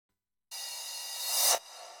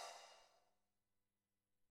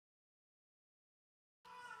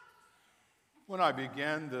When I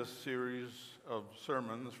began this series of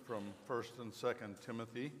sermons from 1st and 2nd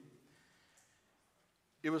Timothy,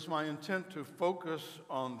 it was my intent to focus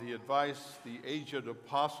on the advice the aged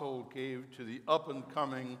apostle gave to the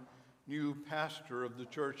up-and-coming new pastor of the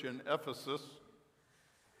church in Ephesus,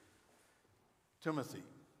 Timothy.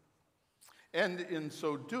 And in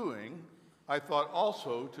so doing, I thought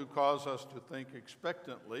also to cause us to think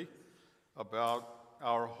expectantly about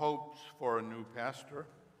our hopes for a new pastor.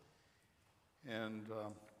 And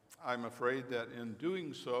I'm afraid that in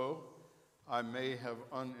doing so, I may have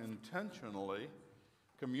unintentionally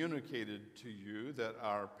communicated to you that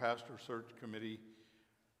our pastor search committee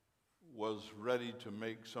was ready to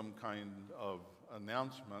make some kind of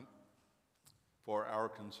announcement for our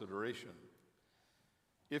consideration.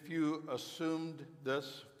 If you assumed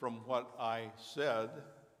this from what I said,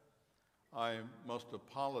 I must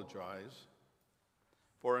apologize,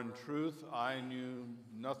 for in truth I knew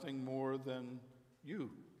nothing more than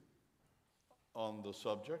you on the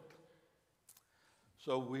subject.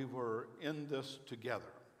 So we were in this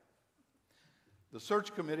together. The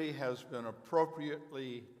search committee has been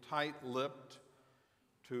appropriately tight-lipped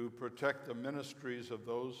to protect the ministries of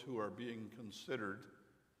those who are being considered.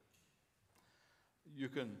 You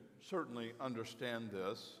can certainly understand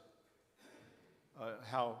this,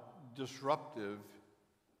 how disruptive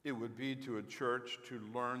it would be to a church to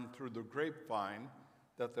learn through the grapevine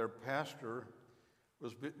that their pastor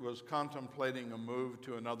was contemplating a move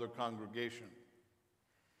to another congregation.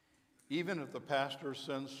 Even if the pastor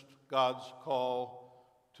sensed God's call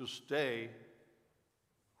to stay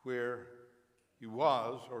where he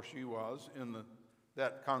was or she was in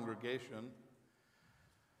that congregation,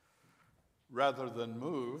 rather than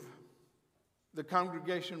move, the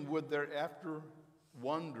congregation would thereafter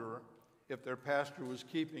wonder if their pastor was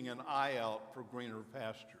keeping an eye out for greener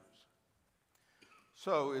pastures.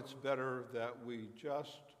 So it's better that we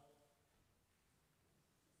just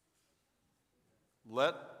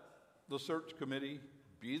let the search committee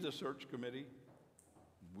be the search committee.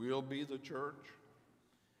 We'll be the church.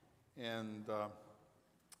 And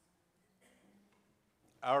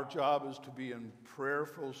our job is to be in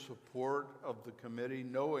prayerful support of the committee,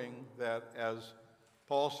 knowing that, as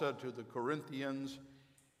Paul said to the Corinthians,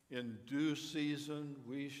 in due season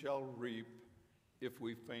we shall reap if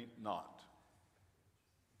we faint not.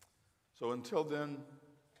 So until then,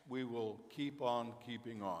 we will keep on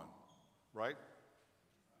keeping on, right?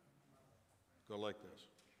 Go like this.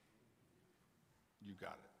 You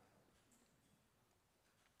got it.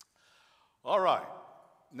 All right,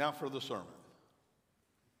 now for the sermon.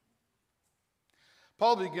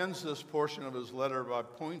 Paul begins this portion of his letter by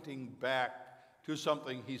pointing back to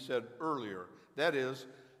something he said earlier. That is,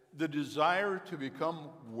 the desire to become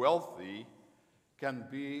wealthy can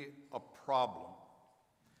be a problem,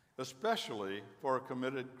 especially for a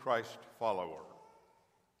committed Christ follower.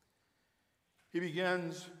 He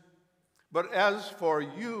begins, "But as for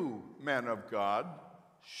you, man of God,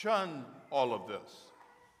 shun all of this."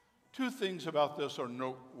 Two things about this are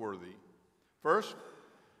noteworthy. First,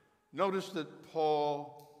 notice that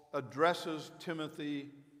Paul addresses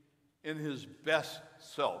Timothy in his best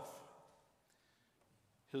self,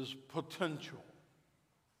 his potential.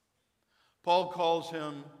 Paul calls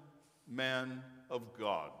him man of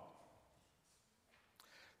God.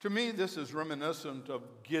 To me, this is reminiscent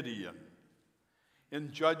of Gideon.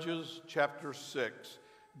 In Judges chapter 6,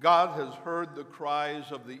 God has heard the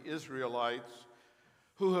cries of the Israelites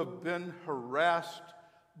who have been harassed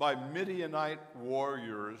by Midianite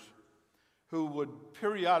warriors who would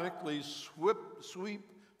periodically sweep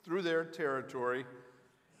through their territory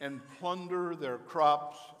and plunder their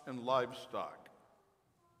crops and livestock.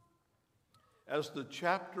 As the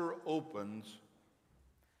chapter opens,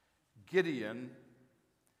 Gideon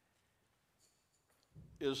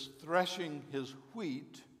is threshing his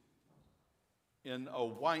wheat in a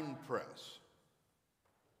wine press.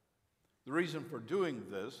 The reason for doing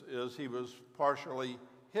this is he was partially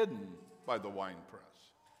hidden by the wine press.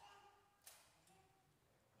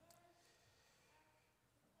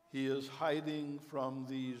 He is hiding from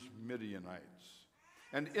these Midianites.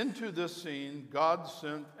 And into this scene, God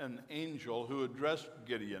sent an angel who addressed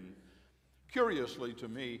Gideon. Curiously to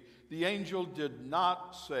me, the angel did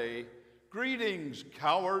not say, "Greetings,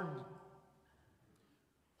 coward.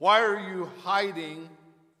 Why are you hiding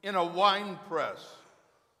in a wine press,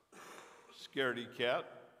 scaredy cat?"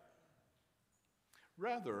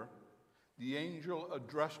 Rather, the angel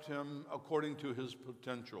addressed him according to his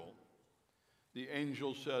potential. The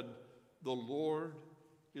angel said, "The Lord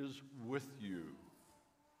is with you,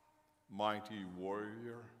 mighty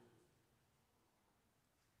warrior."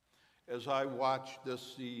 As I watch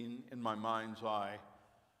this scene in my mind's eye,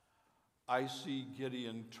 I see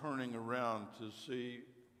Gideon turning around to see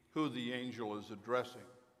who the angel is addressing.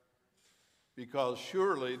 Because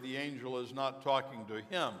surely the angel is not talking to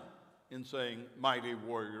him in saying, "Mighty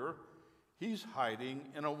warrior." He's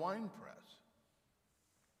hiding in a winepress.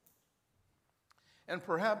 And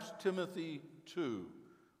perhaps Timothy, too,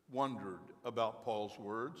 wondered about Paul's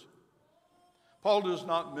words. Paul does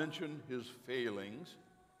not mention his failings.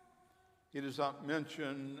 He does not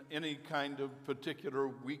mention any kind of particular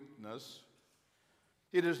weakness.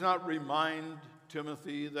 He does not remind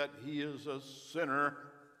Timothy that he is a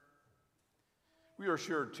sinner. We are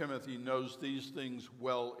sure Timothy knows these things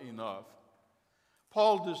well enough.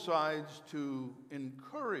 Paul decides to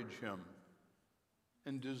encourage him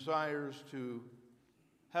and desires to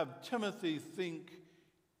have Timothy think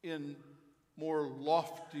in more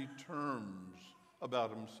lofty terms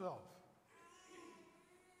about himself,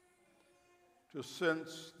 to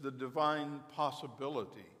sense the divine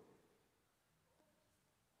possibility.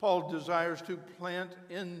 Paul desires to plant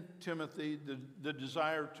in Timothy the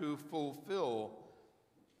desire to fulfill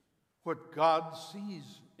what God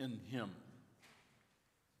sees in him.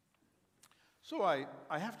 So I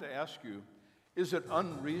have to ask you, is it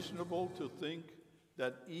unreasonable to think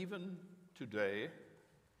that even today,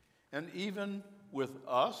 and even with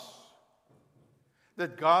us,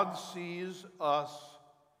 that God sees us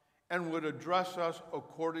and would address us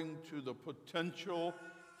according to the potential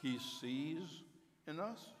he sees in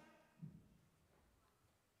us?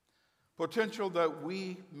 Potential that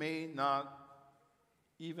we may not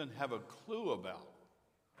even have a clue about.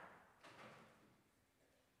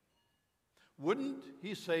 Wouldn't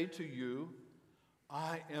he say to you,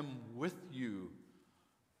 "I am with you,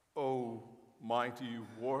 O mighty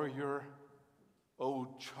warrior, O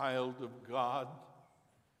child of God"?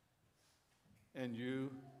 And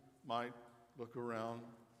you might look around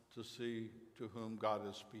to see to whom God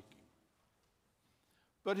is speaking.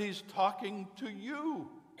 But he's talking to you,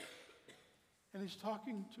 and he's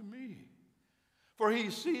talking to me. For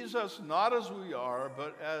he sees us not as we are,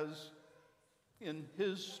 but as in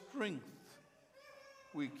his strength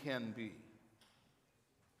we can be.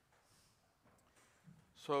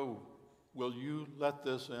 So, will you let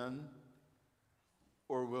this in,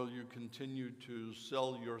 or will you continue to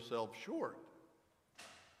sell yourself short?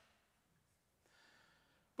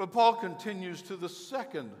 But Paul continues to the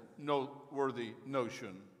second noteworthy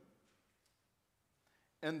notion,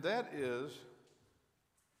 and that is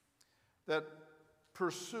that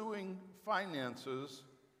pursuing finances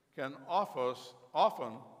can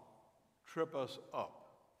often trip us up.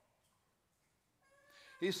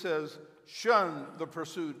 He says, "Shun the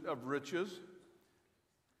pursuit of riches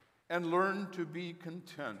and learn to be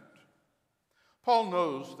content." Paul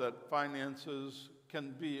knows that finances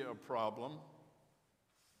can be a problem.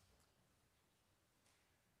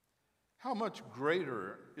 How much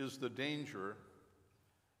greater is the danger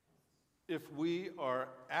if we are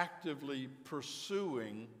actively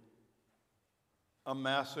pursuing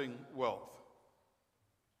amassing wealth?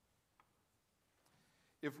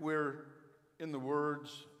 If we're, in the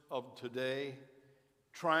words of today,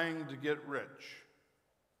 trying to get rich.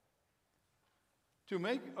 To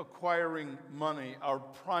make acquiring money our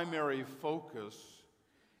primary focus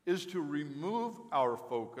is to remove our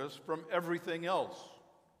focus from everything else.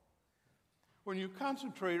 When you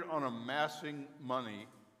concentrate on amassing money,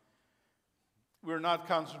 we're not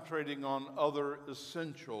concentrating on other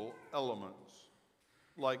essential elements,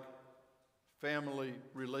 like family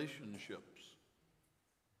relationships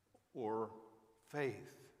or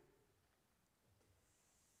faith.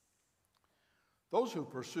 Those who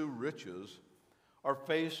pursue riches are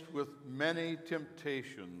faced with many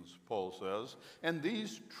temptations, Paul says, and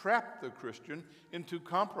these trap the Christian into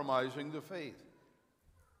compromising the faith.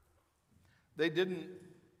 They didn't,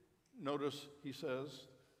 notice he says,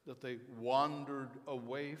 that they wandered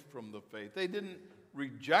away from the faith. They didn't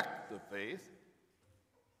reject the faith.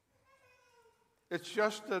 It's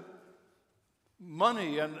just that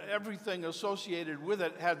money and everything associated with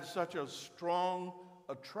it had such a strong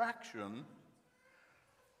attraction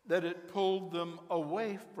that it pulled them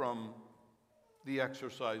away from the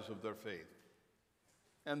exercise of their faith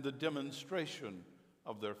and the demonstration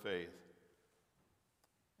of their faith,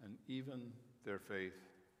 and even their faith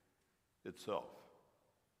itself.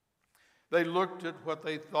 They looked at what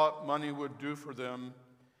they thought money would do for them,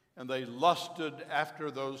 and they lusted after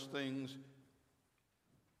those things,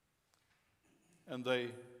 and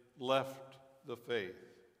they left the faith.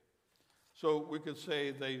 So we could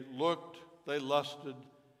say they looked, they lusted,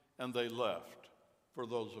 and they left, for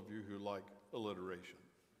those of you who like alliteration.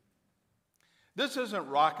 This isn't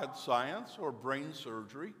rocket science or brain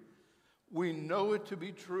surgery. We know it to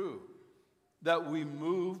be true that we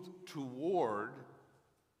move toward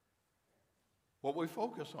what we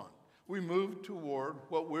focus on. We move toward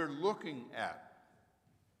what we're looking at.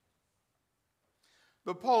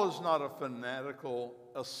 But Paul is not a fanatical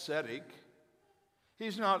ascetic.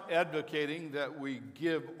 He's not advocating that we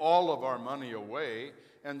give all of our money away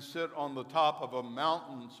and sit on the top of a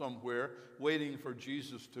mountain somewhere waiting for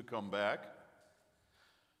Jesus to come back.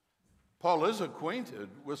 Paul is acquainted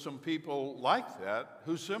with some people like that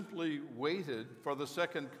who simply waited for the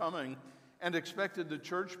second coming and expected the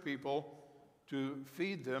church people to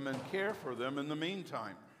feed them and care for them in the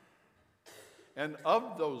meantime. And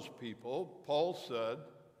of those people, Paul said,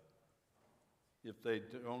 if they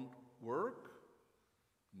don't work,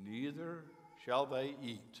 neither shall they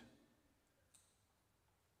eat.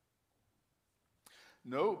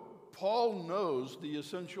 No, Paul knows the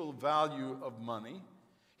essential value of money.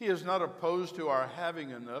 He is not opposed to our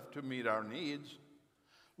having enough to meet our needs.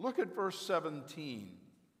 Look at verse 17,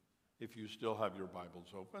 if you still have your Bibles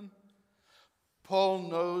open. Paul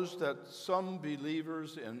knows that some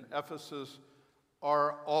believers in Ephesus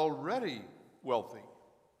are already wealthy.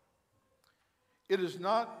 It is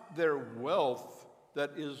not their wealth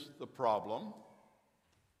that is the problem,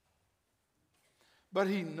 but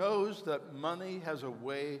he knows that money has a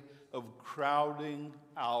way of crowding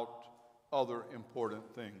out other important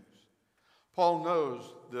things. Paul knows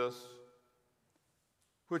this,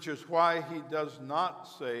 which is why he does not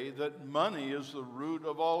say that money is the root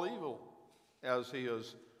of all evil, as he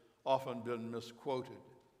has often been misquoted.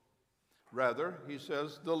 Rather, he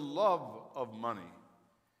says the love of money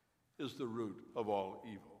is the root of all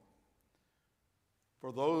evil.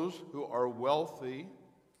 For those who are wealthy,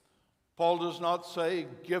 Paul does not say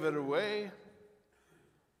give it away,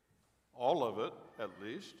 all of it at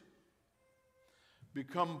least.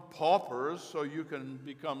 Become paupers so you can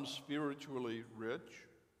become spiritually rich.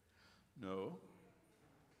 No.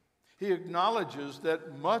 He acknowledges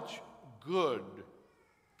that much good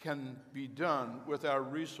can be done with our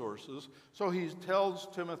resources, so he tells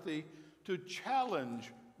Timothy to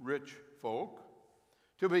challenge rich folk,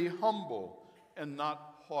 to be humble and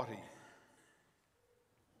not haughty,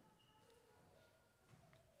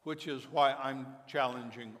 which is why I'm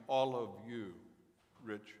challenging all of you,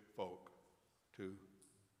 rich folk, to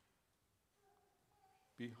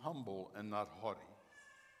be humble and not haughty.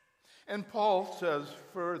 And Paul says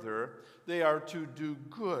further, they are to do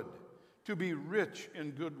good, to be rich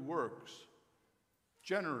in good works,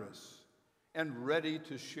 generous and ready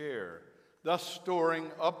to share, thus storing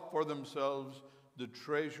up for themselves the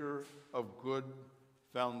treasure of good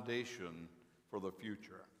foundation for the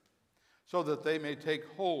future, so that they may take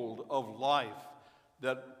hold of life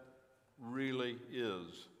that really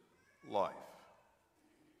is life.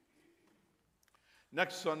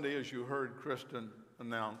 Next Sunday, as you heard Kristen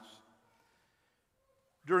announce,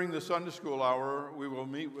 during the Sunday school hour, we will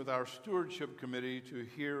meet with our stewardship committee to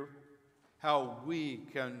hear how we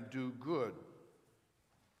can do good,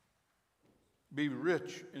 be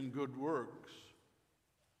rich in good works,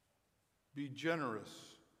 be generous,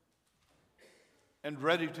 and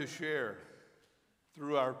ready to share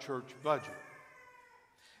through our church budget.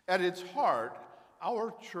 At its heart,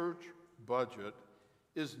 our church budget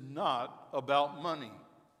is not about money.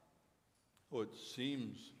 Oh, it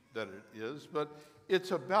seems that it is, but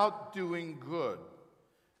it's about doing good,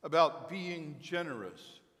 about being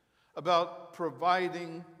generous, about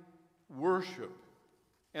providing worship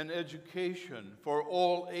and education for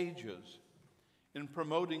all ages, in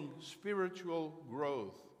promoting spiritual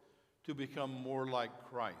growth to become more like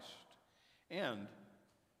Christ, and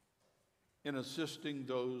in assisting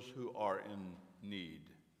those who are in need.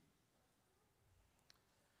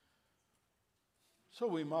 So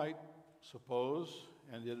we might suppose,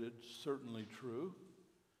 and it is certainly true,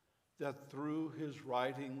 that through his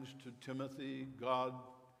writings to Timothy, God,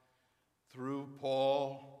 through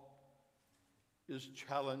Paul, is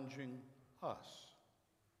challenging us.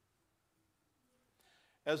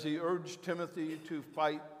 As he urged Timothy to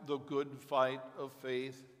fight the good fight of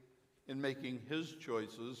faith in making his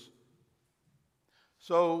choices,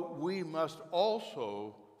 so we must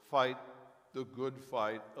also fight the good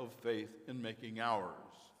fight of faith in making ours.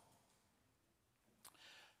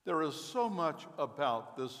 There is so much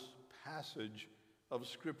about this passage of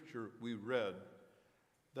Scripture we read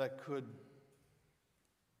that could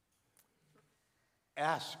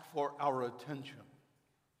ask for our attention.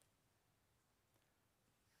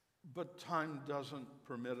 But time doesn't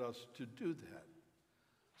permit us to do that.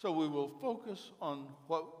 So we will focus on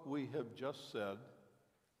what we have just said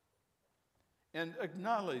and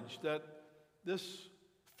acknowledge that this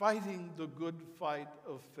fighting the good fight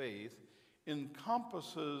of faith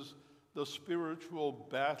encompasses the spiritual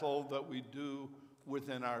battle that we do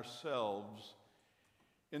within ourselves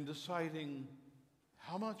in deciding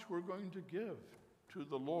how much we're going to give to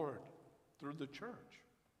the Lord through the church,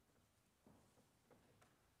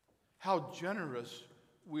 how generous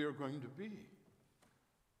we are going to be.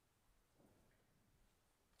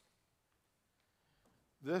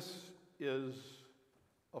 This is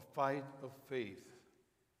a fight of faith.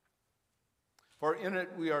 For in it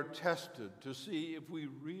we are tested to see if we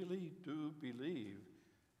really do believe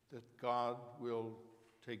that God will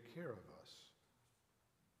take care of us.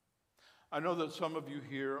 I know that some of you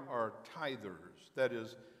here are tithers. That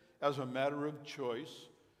is, as a matter of choice,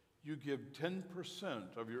 you give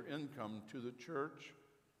 10% of your income to the church,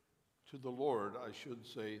 to the Lord, I should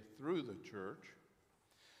say, through the church.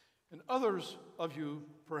 And others of you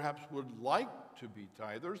perhaps would like to be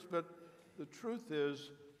tithers, but the truth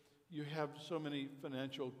is you have so many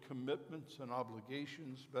financial commitments and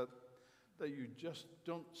obligations that you just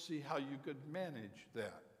don't see how you could manage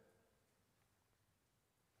that.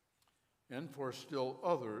 And for still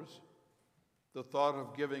others, the thought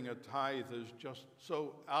of giving a tithe is just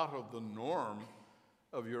so out of the norm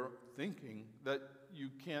of your thinking that you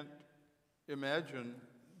can't imagine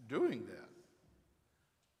doing that.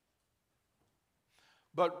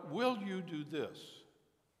 But will you do this?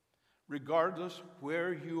 Regardless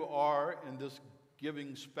where you are in this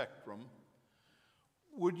giving spectrum,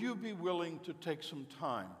 would you be willing to take some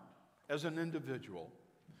time as an individual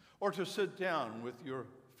or to sit down with your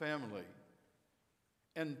family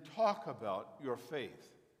and talk about your faith,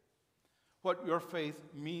 what your faith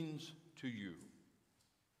means to you,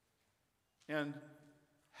 and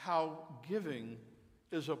how giving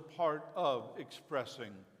is a part of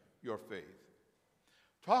expressing your faith?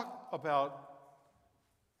 Talk about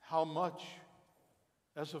how much,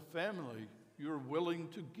 as a family, you're willing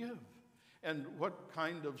to give and what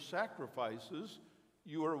kind of sacrifices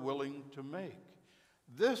you are willing to make.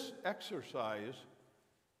 This exercise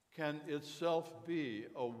can itself be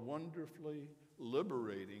a wonderfully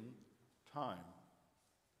liberating time.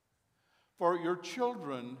 For your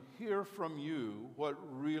children hear from you what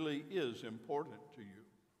really is important to you.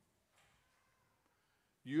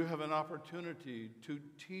 You have an opportunity to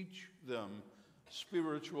teach them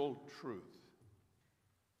spiritual truth.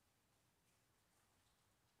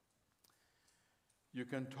 You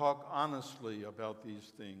can talk honestly about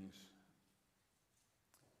these things,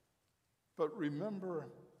 but remember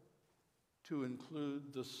to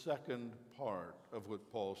include the second part of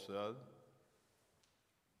what Paul said.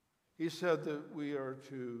 He said that we are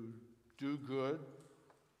to do good,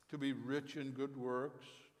 to be rich in good works,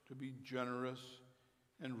 to be generous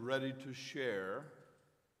and ready to share,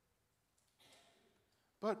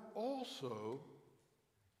 but also,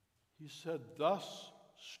 he said, thus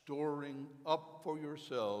storing up for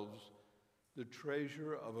yourselves the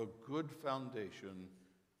treasure of a good foundation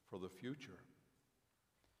for the future,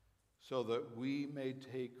 so that we may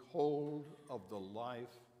take hold of the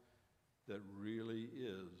life that really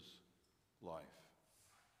is life.